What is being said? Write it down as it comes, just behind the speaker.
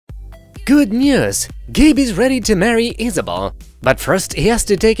Good news! Gabe is ready to marry Isabel. But first, he has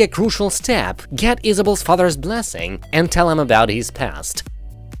to take a crucial step, get Isabel's father's blessing, and tell him about his past.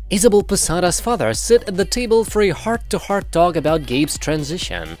 Isabel Posada's father sit at the table for a heart-to-heart talk about Gabe's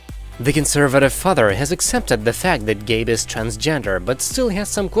transition. The conservative father has accepted the fact that Gabe is transgender, but still has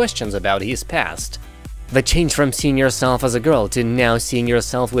some questions about his past. The change from seeing yourself as a girl to now seeing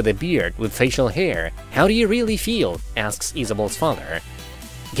yourself with a beard, with facial hair, how do you really feel? Asks Isabel's father.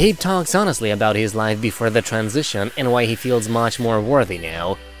 Gabe talks honestly about his life before the transition and why he feels much more worthy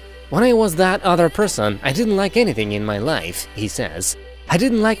now. When I was that other person, I didn't like anything in my life, he says. I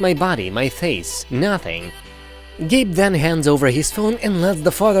didn't like my body, my face, nothing. Gabe then hands over his phone and lets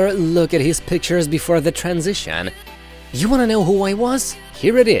the father look at his pictures before the transition. You wanna know who I was?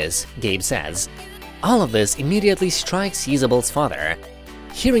 Here it is, Gabe says. All of this immediately strikes Isabel's father.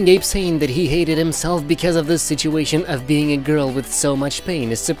 Hearing Gabe saying that he hated himself because of this situation of being a girl with so much pain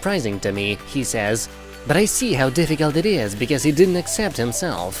is surprising to me, he says, but I see how difficult it is because he didn't accept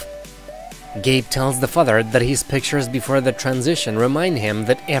himself. Gabe tells the father that his pictures before the transition remind him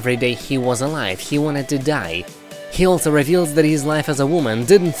that every day he was alive, he wanted to die. He also reveals that his life as a woman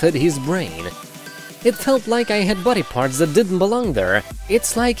didn't fit his brain. It felt like I had body parts that didn't belong there.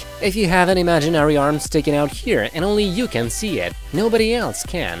 It's like if you have an imaginary arm sticking out here and only you can see it, nobody else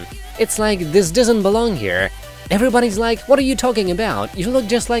can. It's like this doesn't belong here. Everybody's like, what are you talking about? You look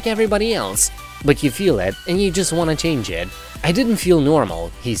just like everybody else. But you feel it and you just want to change it. I didn't feel normal,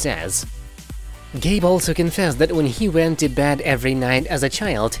 he says. Gabe also confessed that when he went to bed every night as a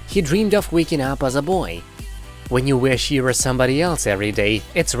child, he dreamed of waking up as a boy. When you wish you were somebody else every day,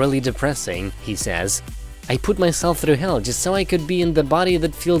 it's really depressing, he says. I put myself through hell just so I could be in the body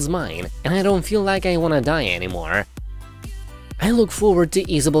that feels mine, and I don't feel like I wanna die anymore. I look forward to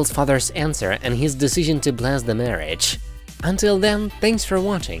Isabel's father's answer and his decision to bless the marriage. Until then, thanks for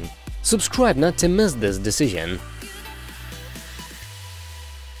watching. Subscribe not to miss this decision.